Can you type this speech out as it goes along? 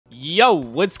Yo,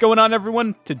 what's going on,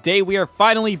 everyone? Today we are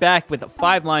finally back with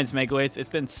 5 LIONS Megaways. It's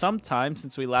been some time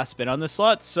since we last been on this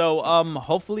slot, so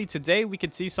hopefully today we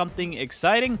can see something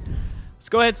exciting. Let's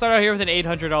go ahead and start out here with an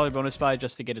 $800 bonus buy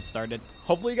just to get it started.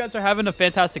 Hopefully you guys are having a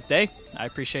fantastic day. I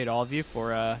appreciate all of you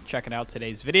for checking out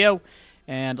today's video.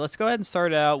 And let's go ahead and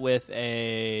start out with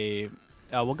a...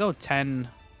 we'll go 10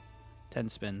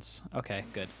 spins. Okay,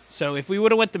 good. So if we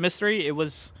would have went the mystery, it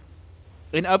was...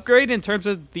 an upgrade in terms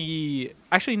of the...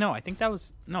 Actually, no, I think that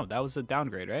was... No, that was a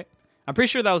downgrade, right? I'm pretty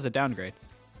sure that was a downgrade.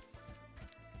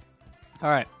 All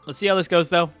right, let's see how this goes,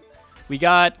 though. We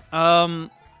got 10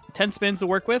 spins to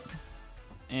work with.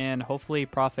 And hopefully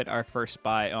profit our first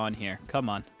buy on here. Come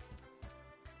on.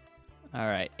 All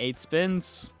right, 8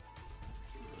 spins.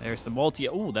 There's the multi.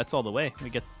 Oh, that's all the way. We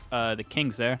get the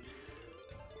kings there.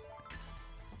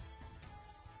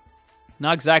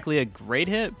 Not exactly a great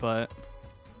hit, but...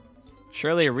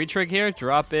 surely a retrig here.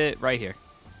 Drop it right here.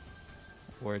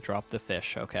 Or drop the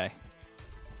fish. Okay.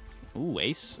 Ooh,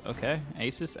 ace. Okay.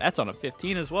 Aces. That's on a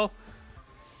 15 as well.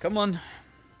 Come on.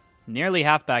 Nearly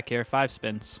half back here. 5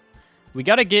 spins. We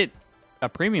got to get a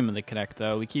premium in the connect,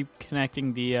 though. We keep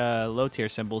connecting the low tier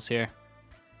symbols here.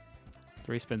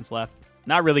 3 spins left.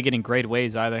 Not really getting great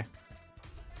ways either.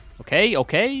 Okay.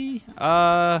 Okay.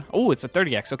 Oh, it's a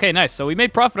 30x. Okay, nice. So we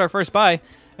made profit our first buy.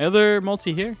 Another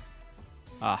multi here.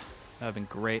 Ah. That would have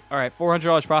been great. All right,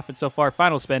 $400 profit so far.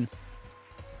 Final spin.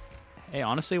 Hey,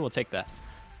 honestly, we'll take that.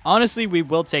 Honestly, we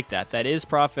will take that. That is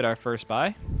profit, our first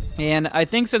buy. And I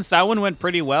think since that one went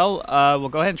pretty well, we'll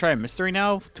go ahead and try a mystery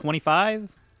now. 25?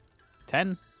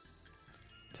 10?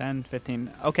 10,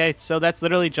 15. Okay, so that's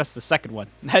literally just the second one.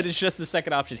 That is just the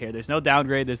second option here. There's no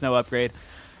downgrade. There's no upgrade.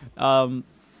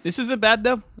 This isn't bad,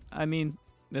 though. I mean,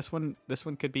 this one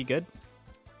could be good.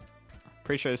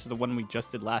 Pretty sure this is the one we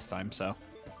just did last time, so...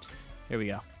 here we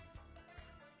go.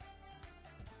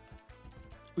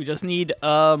 We just need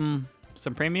some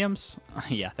premiums.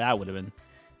 Yeah, that would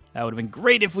have been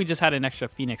great if we just had an extra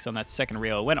Phoenix on that second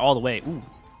reel. It went all the way. Ooh.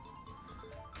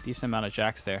 Decent amount of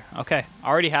jacks there. Okay,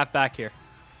 already half back here.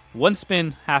 1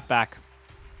 spin, half back.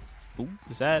 Ooh,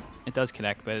 does that... it does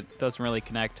connect, but it doesn't really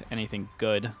connect anything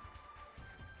good.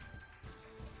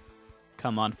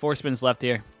 Come on, 4 spins left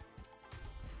here.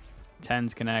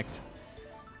 10s connect.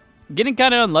 Getting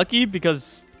kind of unlucky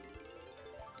because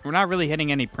we're not really hitting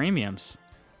any premiums.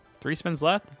 3 spins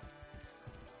left.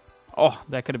 Oh,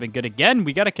 that could have been good again.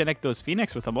 We got to connect those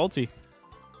Phoenix with a multi.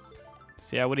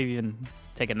 See, I would have even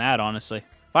taken that, honestly.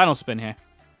 Final spin here.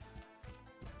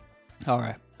 All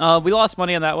right. We lost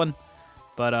money on that one.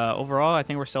 But overall, I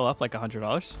think we're still up like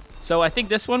 $100. So I think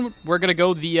this one, we're going to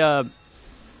go the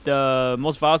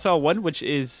most volatile one, which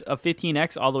is a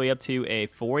 15x all the way up to a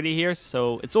 40 here.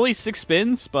 So it's only 6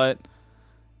 spins, but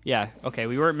yeah, okay,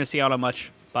 we weren't missing out on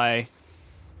much by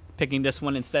picking this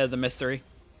one instead of the mystery.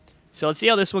 So let's see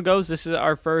how this one goes. This is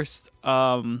our first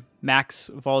max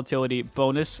volatility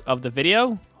bonus of the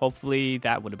video. Hopefully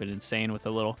that would have been insane with a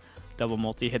little double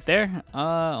multi hit there.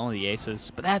 Only the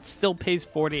aces, but that still pays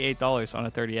 $48 on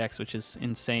a 30x, which is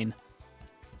insane.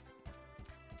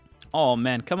 Oh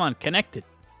man, come on, connect it.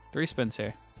 3 spins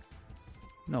here.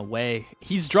 No way.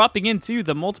 He's dropping in too.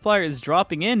 The multiplier is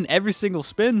dropping in every single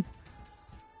spin.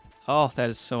 Oh, that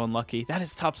is so unlucky. That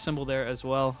is top symbol there as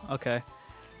well. Okay.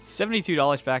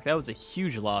 $72 back. That was a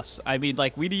huge loss. I mean,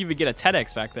 like, we didn't even get a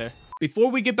 10x back there.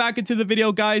 Before we get back into the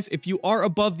video, guys, if you are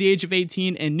above the age of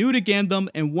 18 and new to Gamdom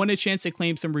and want a chance to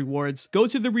claim some rewards, go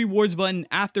to the rewards button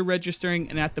after registering,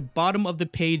 and at the bottom of the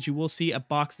page, you will see a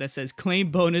box that says claim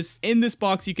bonus. In this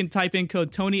box, you can type in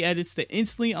code tonyeditss to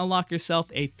instantly unlock yourself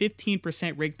a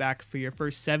 15% rake back for your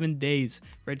first 7 days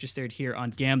registered here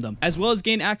on Gamdom, as well as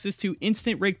gain access to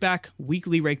instant rake back,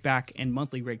 weekly rake back, and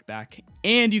monthly rake back.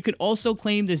 And you could also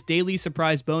claim this daily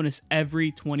surprise bonus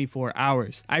every 24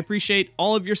 hours. I appreciate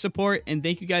all of your support, and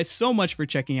thank you guys so much for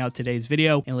checking out today's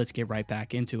video, and let's get right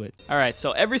back into it. All right,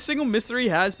 so every single mystery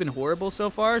has been horrible so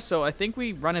far, so I think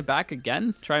we run it back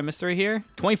again. Try a mystery here.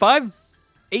 25,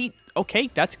 8. Okay,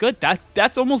 that's good.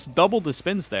 That's almost double the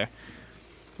spins there.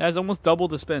 That is almost double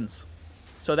the spins.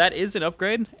 So that is an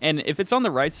upgrade, and if it's on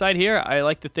the right side here, I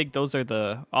like to think those are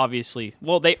the obviously,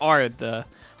 well, they are the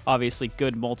obviously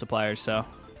good multipliers, so.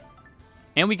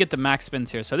 And we get the max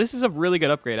spins here, so this is a really good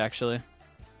upgrade, actually.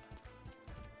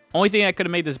 Only thing that could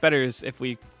have made this better is if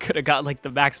we could have got like the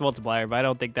max multiplier, but I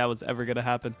don't think that was ever going to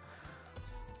happen.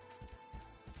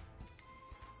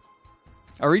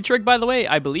 A retrig, by the way,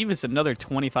 I believe is another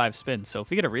 25 spins. So if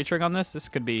we get a retrig on this, this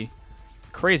could be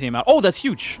crazy amount. Oh, that's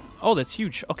huge. Oh, that's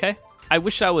huge. Okay. I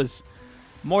wish that was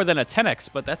more than a 10x,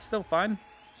 but that's still fine.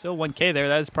 Still 1K there.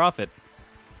 That is profit.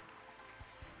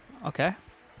 Okay.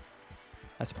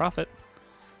 That's profit.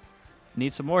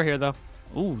 Need some more here, though.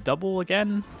 Ooh, double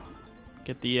again.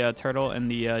 Get the turtle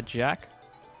and the jack.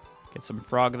 Get some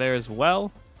frog there as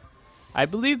well. I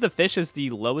believe the fish is the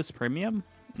lowest premium.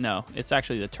 No, it's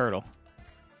actually the turtle.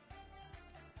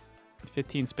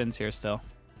 15 spins here still.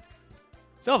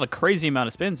 Still have a crazy amount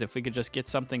of spins. If we could just get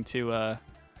something to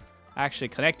actually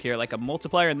connect here. Like a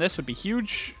multiplier in this would be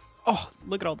huge. Oh,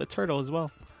 look at all the turtle as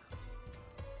well.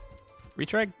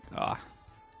 Retreg? Ah,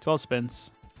 12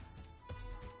 spins.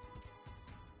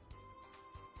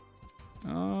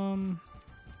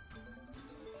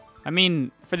 I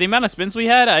mean, for the amount of spins we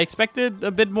had, I expected a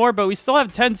bit more, but we still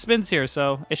have 10 spins here,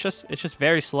 so it's just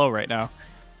very slow right now.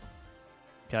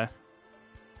 Okay.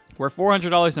 We're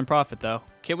 $400 in profit, though.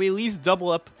 Can we at least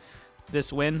double up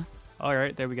this win? All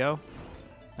right, there we go.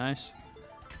 Nice.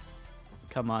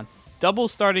 Come on. Double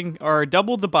starting, or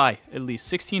double the buy, at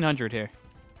least. 1,600 here.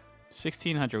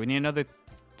 1,600. We need another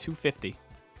 250.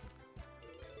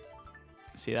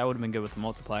 See, that would have been good with the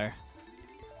multiplier.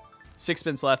 6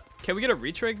 spins left. Can we get a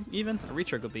retrig even? A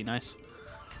retrig would be nice.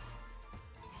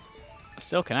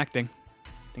 Still connecting.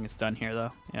 I think it's done here,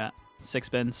 though. Yeah. 6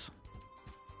 spins.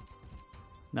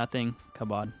 Nothing.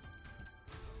 Come on.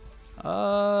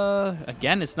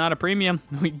 Again, it's not a premium.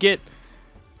 We get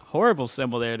a horrible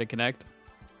symbol there to connect.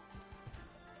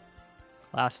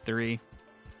 Last 3.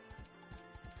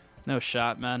 No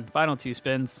shot, man. Final 2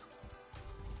 spins.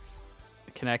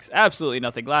 It connects absolutely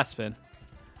nothing. Last spin.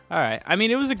 All right. I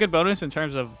mean, it was a good bonus in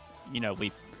terms of, you know,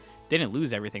 we didn't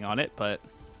lose everything on it, but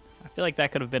I feel like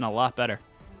that could have been a lot better.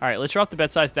 All right, let's drop the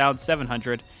bet size down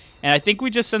 700. And I think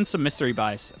we just send some mystery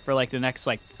buys for like the next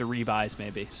like 3 buys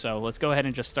maybe. So let's go ahead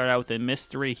and just start out with a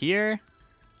mystery here.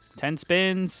 10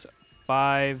 spins,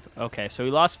 5. Okay, so we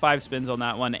lost 5 spins on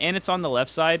that one. And it's on the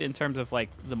left side in terms of like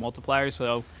the multipliers.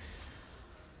 So,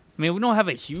 I mean, we don't have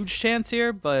a huge chance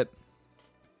here, but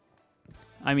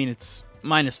I mean, it's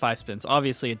minus 5 spins.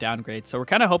 Obviously a downgrade. So we're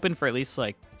kind of hoping for at least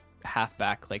like half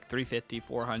back, like 350,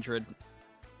 400.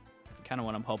 Kind of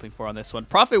what I'm hoping for on this one.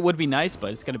 Profit would be nice,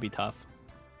 but it's going to be tough.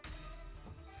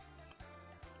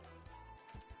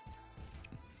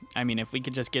 I mean, if we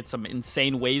could just get some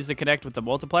insane ways to connect with the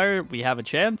multiplier, we have a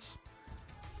chance.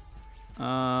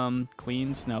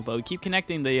 Queens, no, but we keep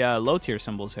connecting the low tier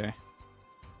symbols here.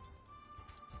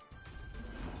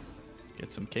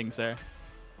 Get some kings there.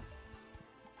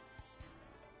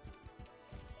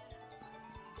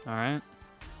 All right.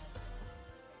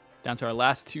 Down to our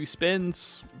last 2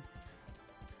 spins.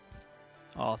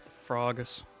 Oh, the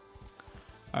frogs.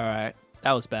 All right.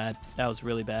 That was bad. That was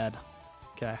really bad.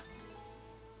 Okay.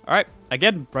 All right.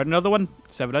 Again, run another one.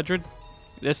 700.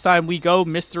 This time we go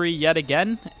mystery yet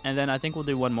again. And then I think we'll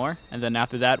do one more. And then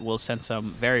after that, we'll send some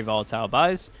very volatile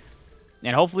buys.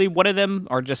 And hopefully one of them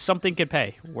or just something could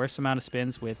pay. Worst amount of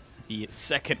spins with the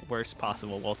second worst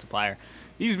possible multiplier.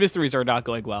 These mysteries are not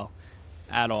going well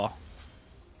at all.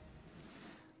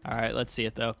 All right, let's see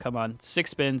it, though. Come on. 6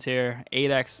 spins here.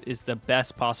 8x is the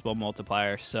best possible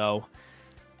multiplier, so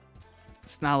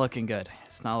it's not looking good.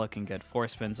 It's not looking good. 4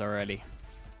 spins already.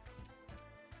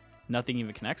 Nothing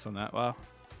even connects on that. Wow.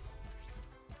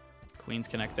 Queens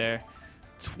connect there.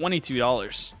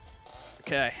 $22.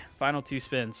 Okay, final 2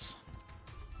 spins.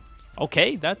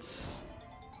 Okay, that's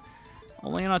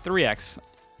only on a 3x.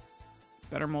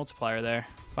 Better multiplier there.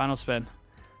 Final spin.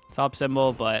 Top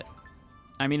symbol, but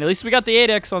I mean, at least we got the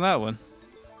 8x on that one.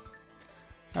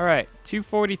 All right,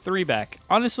 243 back.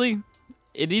 Honestly,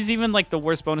 it is even like the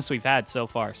worst bonus we've had so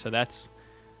far, so that's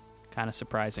kind of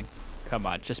surprising. Come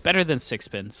on, just better than 6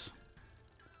 spins.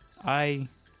 All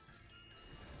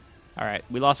right,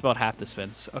 we lost about half the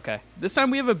spins. Okay, this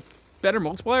time we have a better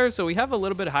multiplier, so we have a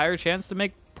little bit higher chance to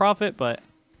make profit, but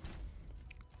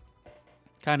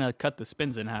kind of cut the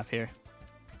spins in half here.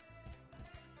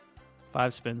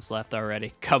 5 spins left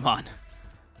already. Come on.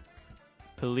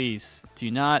 Please, do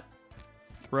not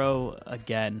throw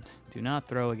again. Do not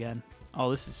throw again. Oh,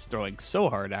 this is throwing so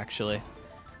hard, actually.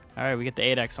 All right, we get the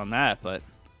 8x on that, but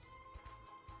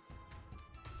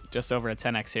just over a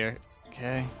 10x here.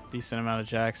 Okay, decent amount of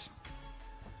jacks.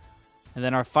 And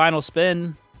then our final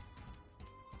spin.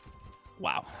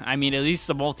 Wow. I mean, at least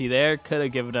the multi there could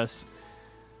have given us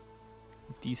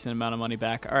a decent amount of money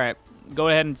back. All right, go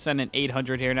ahead and send an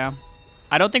 800 here now.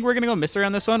 I don't think we're going to go mystery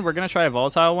on this one. We're going to try a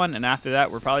volatile one, and after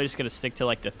that, we're probably just going to stick to,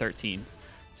 like, the 13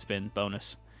 spin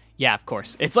bonus. Yeah, of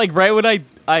course. It's, like, right when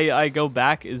I go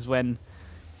back is when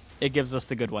it gives us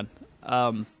the good one.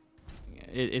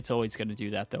 It's always going to do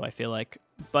that, though, I feel like.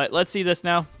 But let's see this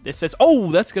now. This says, oh,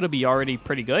 that's going to be already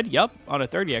pretty good. Yup, on a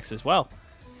 30x as well.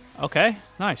 Okay,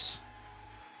 nice.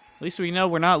 At least we know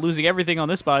we're not losing everything on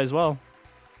this buy as well.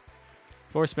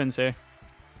 4 spins here.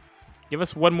 Give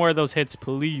us one more of those hits,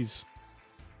 please.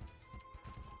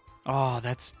 Oh,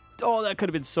 that could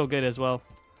have been so good as well.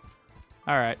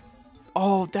 All right.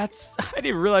 Oh, I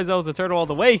didn't realize that was a turtle all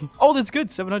the way. Oh, that's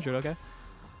good. 700. Okay.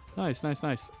 Nice, nice,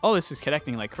 nice. Oh, this is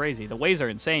connecting like crazy. The ways are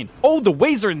insane. Oh, the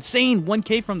ways are insane.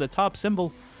 1K from the top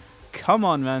symbol. Come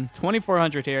on, man.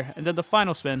 2,400 here. And then the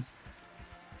final spin.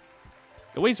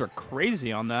 The ways were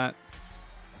crazy on that.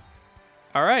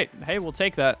 All right. Hey, we'll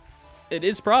take that. It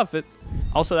is profit.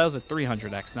 Also, that was a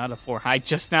 300x, not a 4. I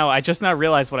just now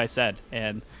realized what I said,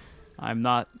 and I'm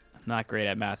not great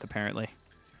at math apparently.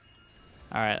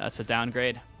 All right, that's a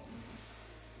downgrade.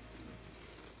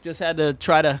 Just had to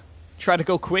try to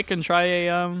go quick and try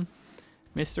a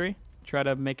mystery. Try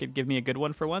to make it give me a good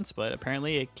one for once, but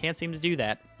apparently it can't seem to do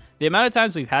that. The amount of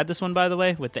times we've had this one, by the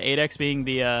way, with the 8x being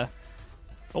the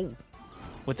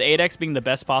with the 8x being the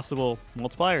best possible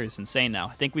multiplier is insane now.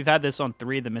 I think we've had this on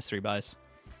 3 of the mystery buys.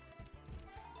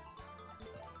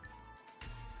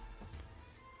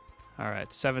 All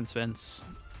right, 7 spins.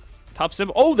 Top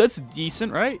symbol. Oh, that's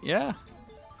decent, right? Yeah.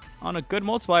 On a good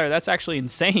multiplier, that's actually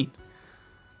insane.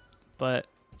 But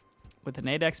with an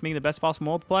 8x being the best possible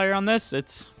multiplier on this,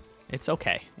 it's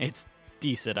okay. It's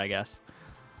decent, I guess.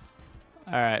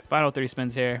 All right, final 3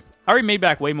 spins here. I already made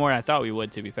back way more than I thought we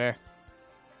would, to be fair.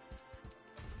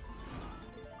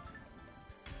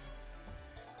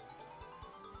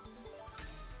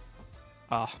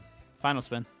 Ah, oh, final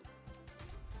spin.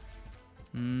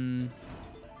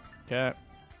 Okay.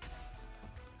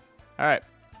 All right.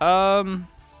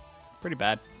 Pretty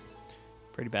bad.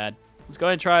 Pretty bad. Let's go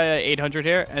ahead and try 800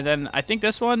 here, and then I think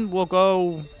this one will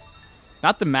go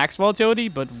not the max volatility,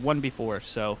 but one before,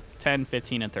 so 10,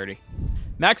 15, and 30.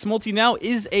 Max multi now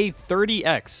is a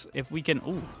 30x. If we can,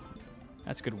 ooh,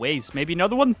 that's good ways. Maybe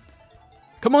another one.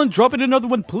 Come on, drop in another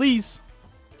one, please.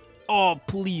 Oh,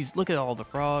 please. Look at all the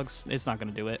frogs. It's not going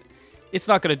to do it. It's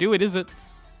not going to do it, is it?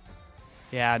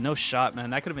 Yeah, no shot, man.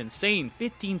 That could have been insane.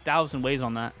 15,000 ways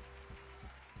on that.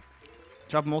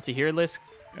 Drop a multi here, at least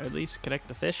connect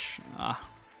the fish. Ah.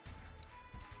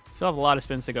 Still have a lot of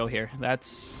spins to go here.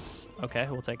 That's okay.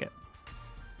 We'll take it.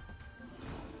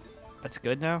 That's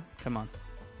good now. Come on.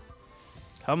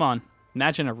 Come on.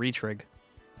 Imagine a retrig.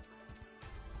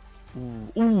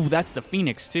 Ooh, that's the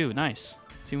Phoenix, too. Nice.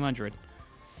 200.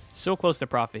 So close to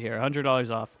profit here.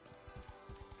 $100 off.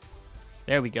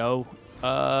 There we go.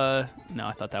 No,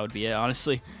 I thought that would be it,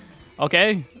 honestly.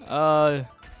 Okay.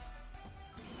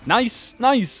 Nice.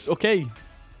 Nice. Okay.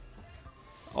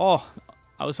 Oh,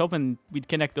 I was hoping we'd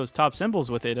connect those top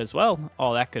symbols with it as well.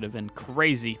 Oh, that could have been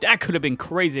crazy. That could have been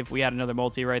crazy if we had another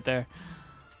multi right there.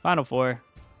 Final 4.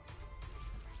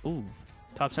 Ooh,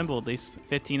 top symbol at least.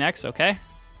 15x. Okay.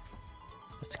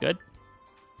 That's good.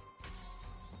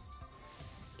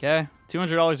 Okay,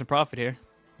 $200 in profit here.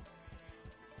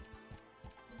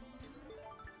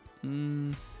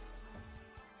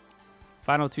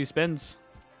 Final 2 spins.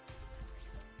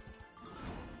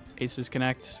 Aces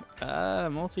connect.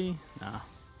 Multi? Nah.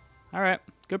 All right,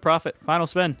 good profit. Final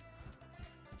spin.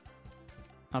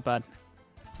 Not bad.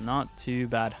 Not too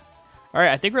bad. All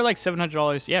right, I think we're like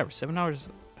 $700. Yeah, we're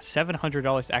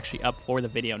 $700 actually up for the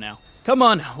video now. Come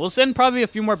on, we'll send probably a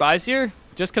few more buys here,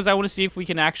 just because I want to see if we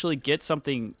can actually get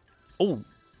something. Oh,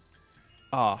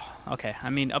 okay. I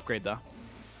mean, upgrade though.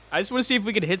 I just want to see if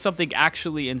we could hit something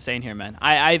actually insane here, man.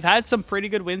 I've had some pretty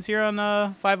good wins here on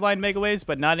 5-line megaways,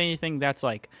 but not anything that's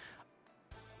like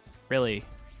really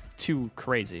too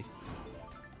crazy.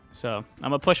 So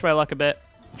I'm gonna push my luck a bit,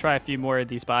 try a few more of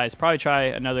these buys, probably try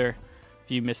another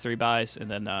few mystery buys, and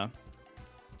then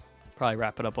probably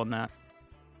wrap it up on that.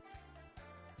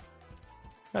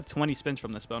 Got 20 spins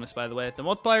from this bonus, by the way. The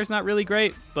multiplier's not really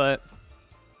great, but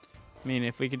I mean,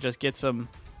 if we could just get some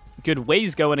good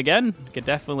ways going again, we could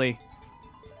definitely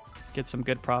get some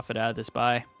good profit out of this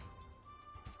buy.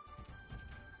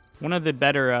 One of the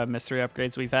better mystery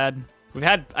upgrades we've had. We've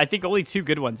had, I think, only 2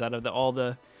 good ones out of all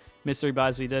the mystery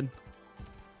buys we did.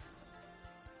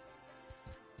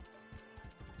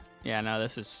 Yeah, no,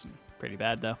 this is pretty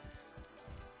bad, though.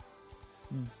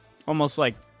 Almost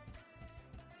like...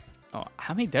 Oh,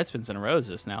 how many dead spins in a row is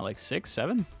this now? Like 6,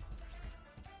 7?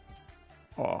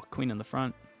 Oh, queen in the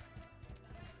front.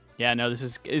 Yeah, no,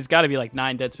 it's got to be like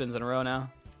 9 dead spins in a row now.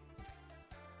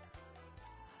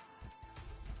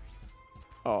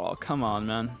 Oh, come on,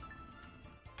 man.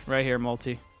 Right here,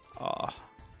 multi. Oh.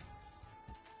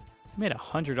 Made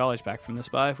 $100 back from this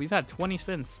buy. We've had 20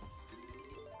 spins.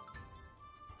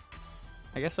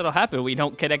 I guess it'll happen. We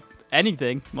don't connect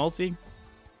anything. Multi.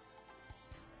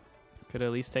 Could have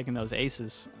at least taken those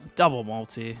aces. Double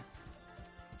multi.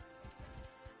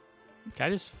 Can I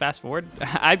just fast forward?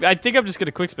 I think I'm just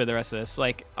gonna quick spin the rest of this.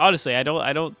 Like, honestly, I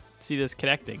don't see this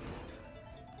connecting.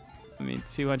 I mean,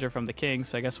 200 from the king,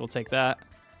 so I guess we'll take that.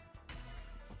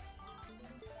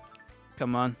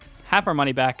 Come on, half our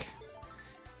money back.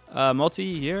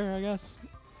 Multi here, I guess.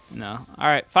 No. All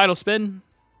right, final spin.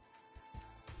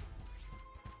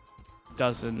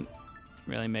 Doesn't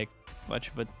really make much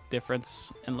of a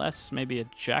difference unless maybe a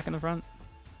jack in the front.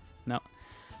 No.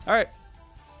 All right,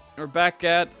 we're back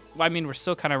at. Well, I mean, we're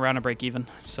still kind of around a break even,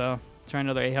 so try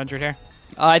another 800 here.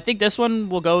 I think this one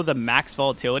will go the max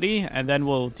volatility, and then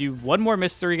we'll do one more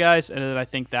mystery, guys, and then I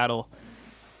think that'll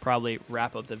probably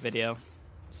wrap up the video.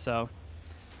 So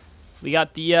we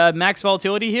got the max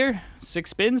volatility here, 6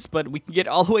 spins, but we can get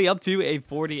all the way up to a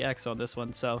 40x on this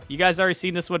one. So you guys already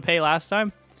seen this one pay last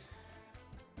time.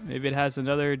 Maybe it has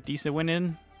another decent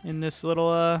win in this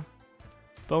little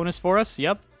bonus for us.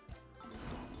 Yep.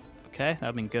 Okay, that would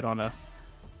have been good on a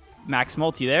max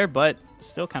multi there, but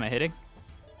still kind of hitting.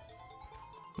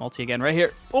 Multi again right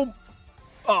here. Oh,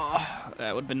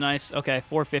 that would have been nice. Okay,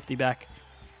 450 back.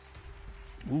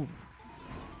 Ooh.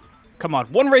 Come on,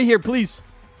 one right here, please.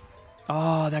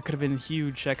 Oh, that could have been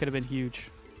huge. That could have been huge.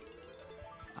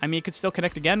 I mean, it could still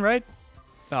connect again, right?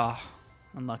 Oh,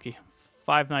 unlucky.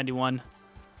 591.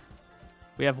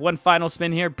 We have one final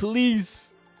spin here,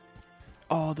 please.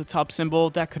 Oh, the top symbol.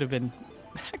 That could have been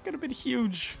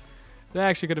huge. That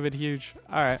actually could have been huge.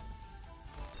 All right.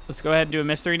 Let's go ahead and do a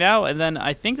mystery now, and then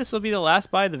I think this will be the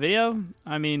last buy of the video.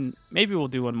 I mean, maybe we'll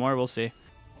do one more. We'll see.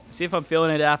 See if I'm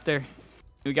feeling it after.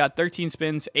 We got 13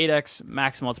 spins, 8x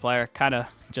max multiplier. Kind of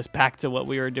just back to what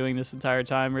we were doing this entire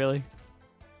time, really.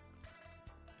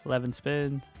 11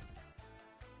 spins.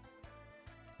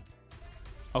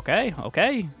 Okay,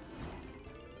 okay.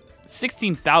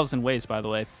 16,000 ways, by the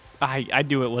way. I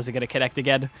knew it wasn't going to connect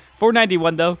again.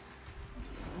 491, though.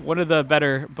 One of the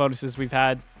better bonuses we've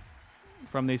had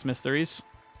from these mysteries.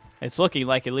 It's looking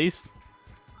like, at least.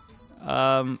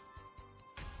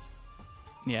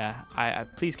 Yeah, I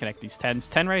please connect these 10s.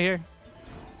 10 right here.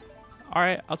 All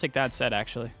right, I'll take that set,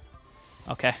 actually.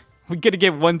 Okay. We're going to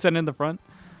get 110 in the front.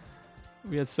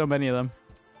 We had so many of them.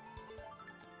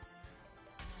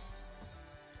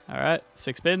 All right,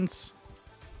 6 spins.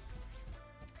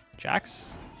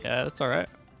 Jacks. Yeah, that's all right.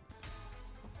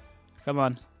 Come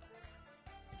on.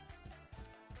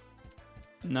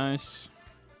 Nice.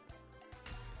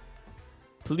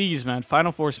 Please, man.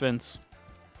 Final 4 spins.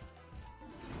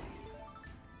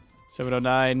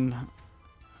 709.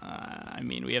 I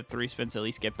mean, we have 3 spins to at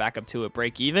least get back up to a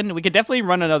break even. We could definitely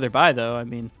run another buy, though. I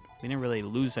mean, we didn't really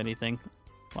lose anything.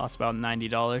 Lost about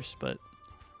 $90, but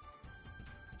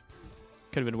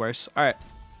could have been worse. All right.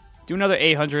 Do another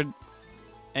 800.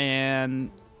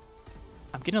 And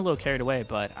I'm getting a little carried away,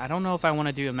 but I don't know if I want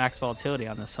to do a max volatility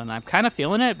on this one. I'm kind of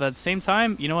feeling it, but at the same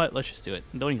time, you know what? Let's just do it.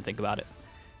 Don't even think about it.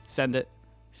 Send it.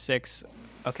 6.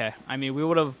 Okay. I mean, we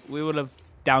would have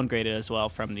downgraded as well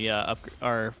from the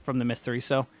from the mystery.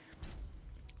 So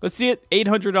let's see it.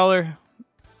 $800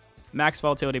 max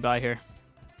volatility buy here.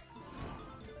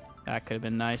 That could have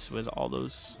been nice with all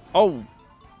those. Oh,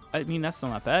 I mean, that's still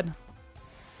not bad.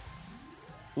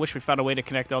 Wish we found a way to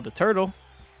connect all the turtle.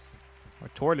 Or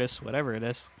tortoise, whatever it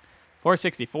is.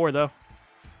 464, though.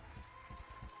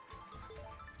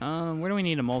 Where do we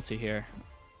need a multi here?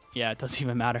 Yeah, it doesn't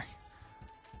even matter.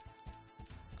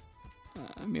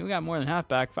 I mean, we got more than half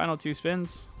back. Final 2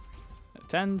 spins.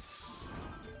 10s.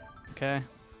 Okay.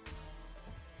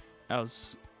 That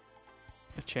was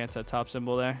a chance at top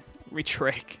symbol there. Reach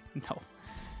rake. No.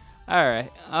 All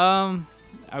right. Are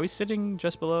we sitting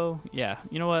just below? Yeah.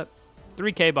 You know what?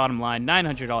 3K bottom line.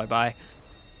 $900 buy.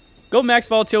 Go max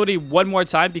volatility one more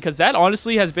time, because that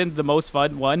honestly has been the most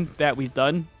fun one that we've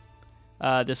done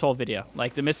this whole video.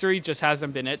 Like, the mystery just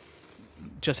hasn't been it.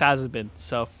 Just hasn't been.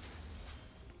 So,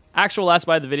 actual last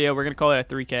buy of the video, we're going to call it a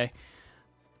 3K.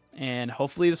 And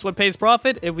hopefully this one pays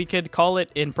profit, if we could call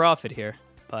it in profit here.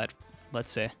 But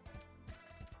let's see.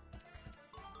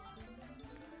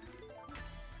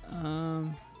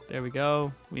 There we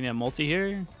go. We need a multi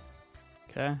here.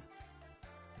 Okay.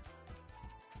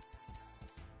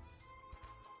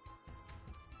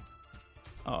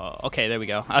 Oh, okay, there we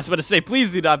go. I was about to say,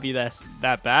 please do not be that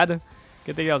bad.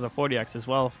 Good thing that was a 40x as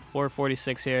well.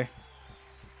 446 here.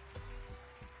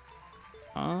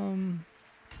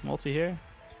 Multi here.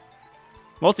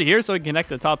 Multi here so we can connect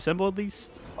the top symbol at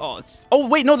least. Oh, oh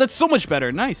wait, no, that's so much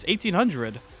better. Nice,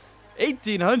 1800.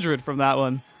 1800 from that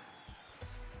one.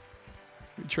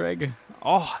 Treg.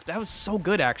 Oh, that was so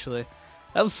good, actually.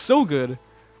 That was so good.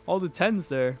 All the 10s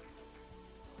there.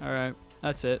 All right.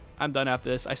 That's it. I'm done after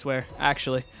this, I swear.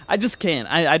 Actually, I just can't.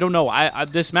 I don't know.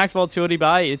 This max volatility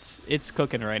buy, it's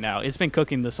cooking right now. It's been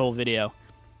cooking this whole video.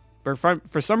 But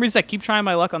for some reason, I keep trying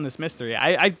my luck on this mystery.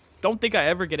 I don't think I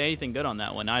ever get anything good on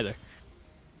that one either.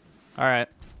 All right.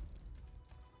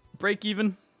 Break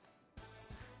even.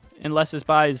 Unless this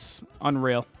buy is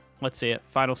unreal. Let's see it.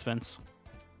 Final spins.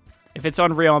 If it's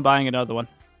unreal, I'm buying another one.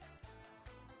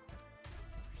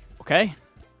 Okay.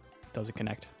 Doesn't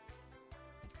connect.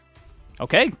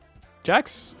 Okay.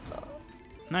 Jacks.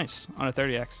 Nice. On a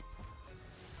 30X.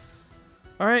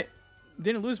 All right.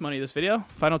 Didn't lose money this video.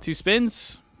 Final 2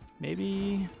 spins.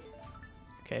 Maybe.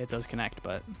 Okay, it does connect,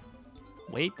 but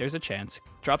wait, there's a chance.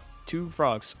 Drop 2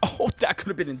 frogs. Oh, that could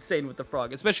have been insane with the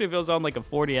frog, especially if it was on like a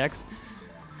 40X.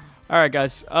 All right,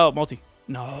 guys. Oh, multi.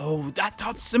 No, that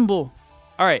top symbol.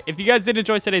 All right, if you guys did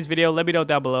enjoy today's video, let me know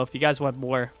down below. If you guys want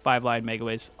more 5-line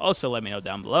megaways, also let me know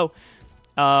down below.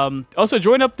 Also,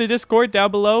 join up the Discord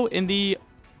down below in the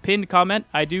pinned comment.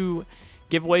 I do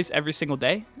giveaways every single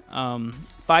day.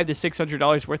 $500 to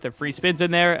 $600 worth of free spins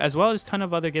in there, as well as a ton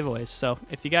of other giveaways. So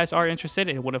if you guys are interested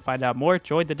and want to find out more,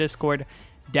 join the Discord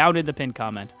down in the pinned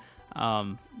comment.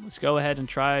 Let's go ahead and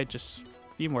try just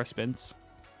a few more spins.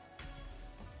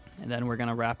 And then we're going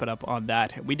to wrap it up on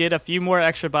that. We did a few more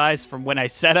extra buys from when I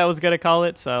said I was going to call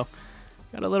it, so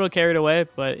got a little carried away,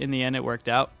 but in the end it worked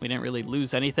out. We didn't really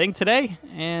lose anything today,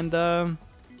 and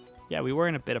yeah, we were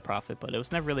in a bit of profit, but it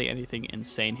was never really anything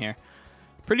insane here.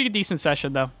 Pretty decent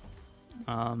session, though.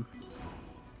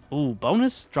 Ooh,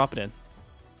 bonus? Drop it in.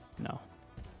 No.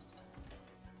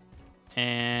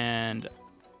 And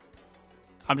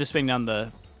I'm just spinning down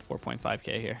the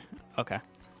 4.5K here. Okay.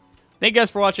 Thank you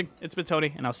guys for watching. It's been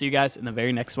Tony, and I'll see you guys in the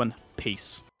very next one.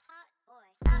 Peace.